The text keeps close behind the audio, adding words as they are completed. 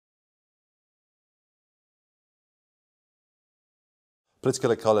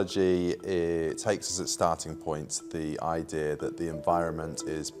Political ecology, it takes as its starting point the idea that the environment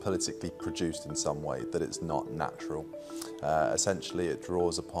is politically produced in some way, that it's not natural. Essentially, it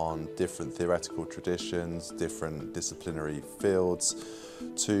draws upon different theoretical traditions, different disciplinary fields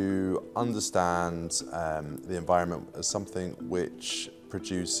to understand the environment as something which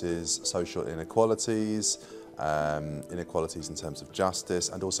produces social inequalities, inequalities in terms of justice,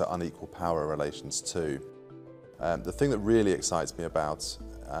 and also unequal power relations too. The thing that really excites me about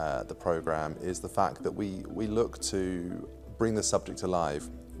the programme is the fact that we look to bring the subject alive.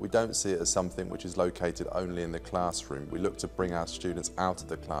 We don't see it as something which is located only in the classroom. We look to bring our students out of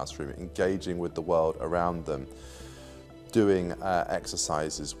the classroom, engaging with the world around them, doing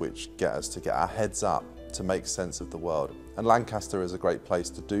exercises which get us to get our heads up, to make sense of the world. And Lancaster is a great place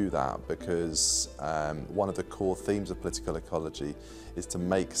to do that because one of the core themes of political ecology is to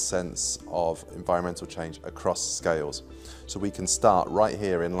make sense of environmental change across scales. So we can start right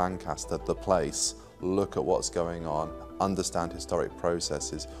here in Lancaster, the place, look at what's going on, understand historic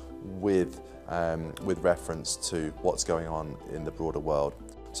processes with reference to what's going on in the broader world.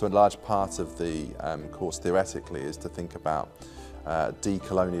 So a large part of the course theoretically is to think about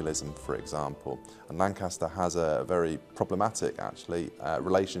decolonialism, for example. And Lancaster has a very problematic, actually,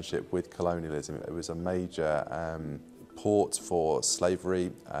 relationship with colonialism. It was a major port for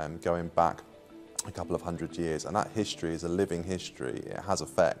slavery going back a couple of hundred years, and that history is a living history. It has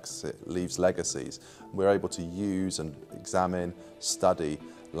effects, it leaves legacies. We're able to use and examine, study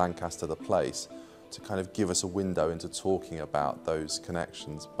Lancaster the place to kind of give us a window into talking about those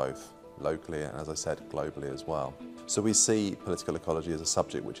connections, both locally and, as I said, globally as well. So we see political ecology as a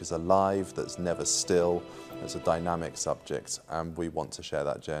subject which is alive, that's never still, it's a dynamic subject, and we want to share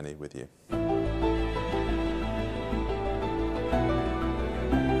that journey with you.